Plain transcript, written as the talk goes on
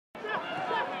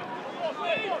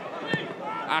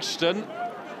Ashton.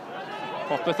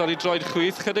 Popeth ar ei droed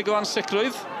chwyth, chydig o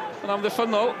ansicrwydd. Yn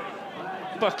amddiffynol.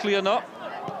 Buckley yno.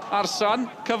 Arsan,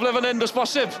 cyfle fan hyn, does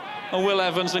bosib. Ond Will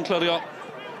Evans yn clirio.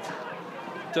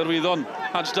 Derwyddon,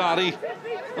 Hajdari.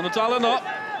 Ond nhw dal yno.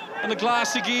 Yn y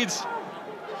glas i gyd.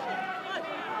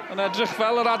 Yn edrych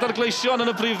fel yr adar gleision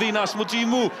yn y brif ddinas.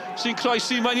 Modimu sy'n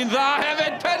croesi, mae'n un dda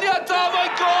hefyd. Peniad da,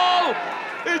 mae'n gol!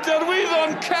 I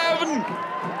Derwyddon, Cefn.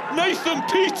 Nathan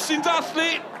Pete sy'n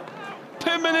dathlu.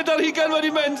 5 munud ar hugain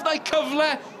wedi mynd. Na'i cyfle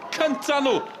cynta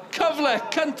nhw. Cyfle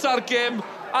cynta'r gêm.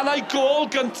 A na'i gol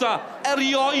gynta.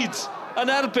 Erioed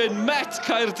yn erbyn Met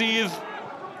Caerdydd.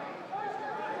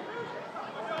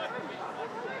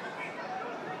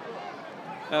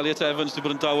 Elliot Evans wedi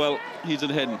bod yn dawel hyd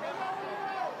yn hyn.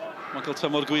 Mae'n cael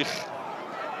tymor gwych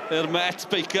i'r Met.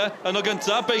 Baker yn o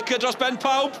gynta. Baker dros ben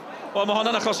pawb. O, mae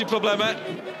hwnna'n achosi problemau.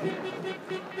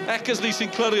 Eckersley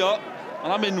sy'n clirio.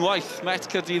 Ond am unwaith, Met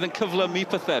Caerdydd yn cyflymu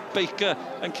pethau. Baker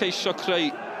yn ceisio creu.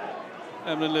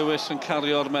 Emlyn Lewis yn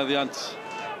cario'r meddiant.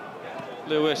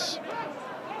 Lewis.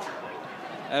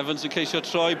 Evans yn ceisio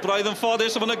troi. Braidd yn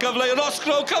ffodus, ond mae'n gyfle i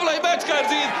Roscoe. Cyfle i Met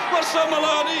Caerdydd. Mae'r syml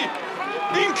ohoni.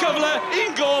 Un cyfle,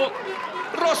 un gol.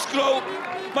 Roscoe.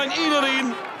 Mae'n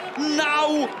 1-1.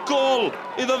 9 gol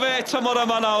iddo fe tymor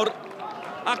yma nawr.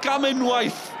 Ac am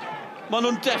unwaith, maen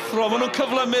nhw'n deffro, maen nhw'n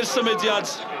cyflymu'r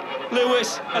symudiad.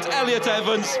 Lewis at Elliot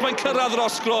Evans, mae'n cyrraedd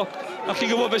Roscoe. A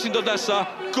chi'n gwybod beth sy'n dod nesaf?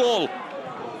 Gol.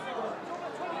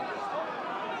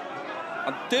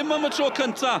 A dim am y tro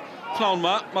cynta, pnawn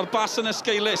yma, mae'r bas yn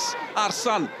esgeilus.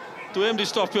 Arsan, dwi ddim wedi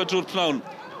stopio drwy'r pnawn.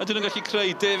 Ydyn nhw'n gallu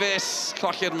creu Davies,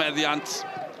 colli'r meddiant.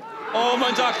 O,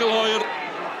 mae'n dacl hwyr.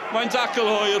 Mae'n dacl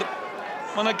hwyr.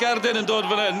 Mae yna Gerdyn yn dod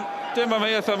fan hyn. Dim am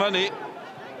heiaeth am hynny.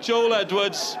 Joel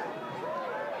Edwards.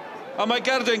 A mae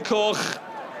Gerdyn coch.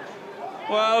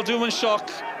 Wel, dwi'n yn sioc.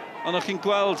 Ond o'ch chi'n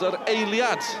gweld yr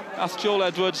eiliad ath Joel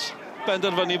Edwards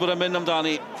benderfynu bod e'n mynd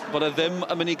amdani. Bod e ddim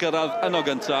yn mynd i gyrraedd yno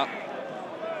gynta.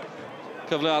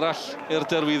 Cyfle arall i'r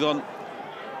Derwyddon.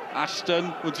 Ashton,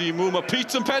 Modimu. Mae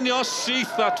Pete yn penio.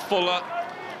 Syth at Fuller.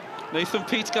 Nathan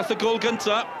Pete gath y gol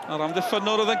gynta. A'r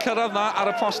amddiffynwr oedd yn cyrraedd na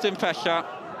ar y postyn pella.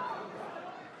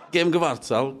 Gêm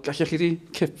gyfartal, gallech chi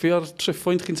cipio'r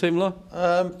triffwynt chi'n teimlo?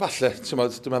 Falle,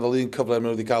 dwi'n meddwl un cyfle maen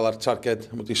nhw wedi cael ar targed,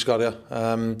 maen nhw wedi sgorio.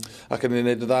 Ac yn ei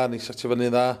wneud y dda, ni setio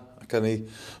fyny dda, ac yn ei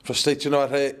frustatio nhw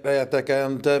ar rhai adegau.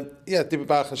 Ond dim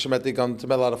bach yn siomedig, ond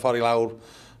dwi'n meddwl ar y ffordd i lawr,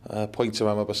 pwynt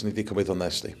yma, mae bys ni wedi cymryd o'n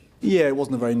nesti. Yeah, it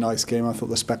wasn't a very nice game. I thought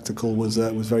the spectacle was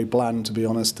very bland, to be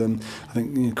honest. And I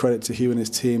think credit to Hugh and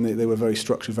his team. They were very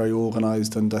structured, very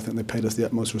organised, and I think they paid us the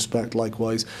utmost respect.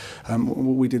 Likewise,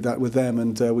 we did that with them,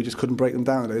 and we just couldn't break them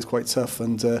down. It was quite tough,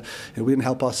 and we didn't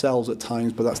help ourselves at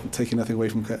times. But that's taking nothing away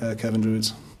from Kevin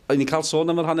Druids. Ni'n cael sôn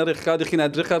am yr hanner uchaf. Ydych chi'n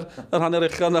edrych ar yr hanner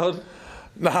uchaf nawr?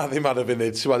 Na, ddim ar y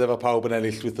funud. Ti'n efo pawb yn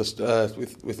ennill wythnos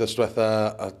diwetha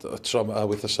a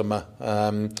wythnos yma.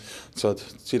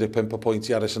 35 pwynt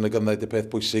i aros yn y gymryd y peth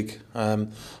bwysig.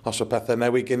 Os o pethau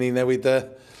newid gen i newid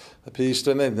y pys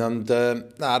dwi'n un. Ond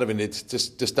na, ar y funud,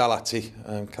 just dal ati.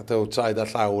 Cadw traed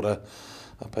ar llawr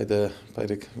a paid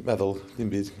meddwl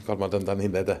ddim byd gormod amdan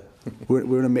hynny de.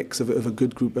 We're in a mix of a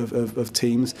good group of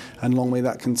teams, and long may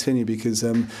that continue, because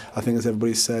I think, as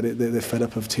everybody said, they're fed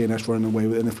up of TNS running away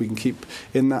with it, and if we can keep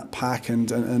in that pack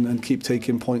and keep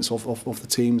taking points off the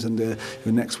teams, and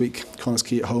next week Connah's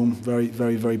Quay at home,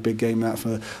 very big game that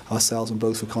for ourselves and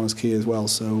both for Connah's Quay as well.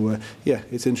 So yeah,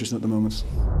 it's interesting at the moment.